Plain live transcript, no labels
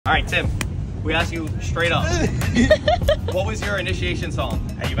All right, Tim, we ask you straight up. What was your initiation song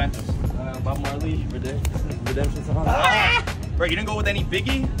at Juventus? Bob Marley, Redemption song. Bro, you didn't go with any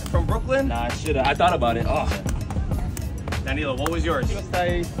Biggie from Brooklyn? Nah, I should've. I thought about it. Oh. Danilo, what was yours?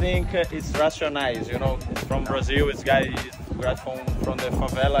 I think it's Racionais, you know, it's from Brazil, it's guy from the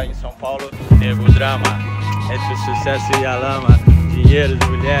favela in São Paulo. Nego drama, entre o sucesso e a lama, dinheiro,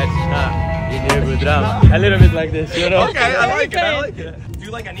 mulheres, e nego drama. A little bit like this, you know? Okay, I like it. Do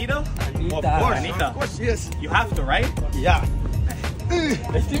you like Anita? Anita. Well, of course, Anita. Of course, yes. You have to, right? Yeah.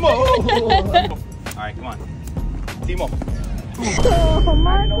 Timo. All right, come on. Timo. Oh,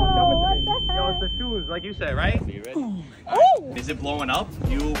 Marco, what the heck? Yo, it's the shoes, like you said, right? Are you ready? Right. Is it blowing up?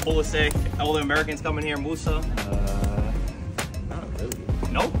 You Pulisic, all the Americans coming here, Musa? Not really.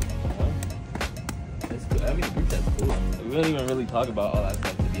 Nope. It's cool. I mean, the group chat's cool. We don't even really talk about all that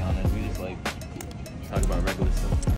stuff, to be honest. We just like talk about regular stuff.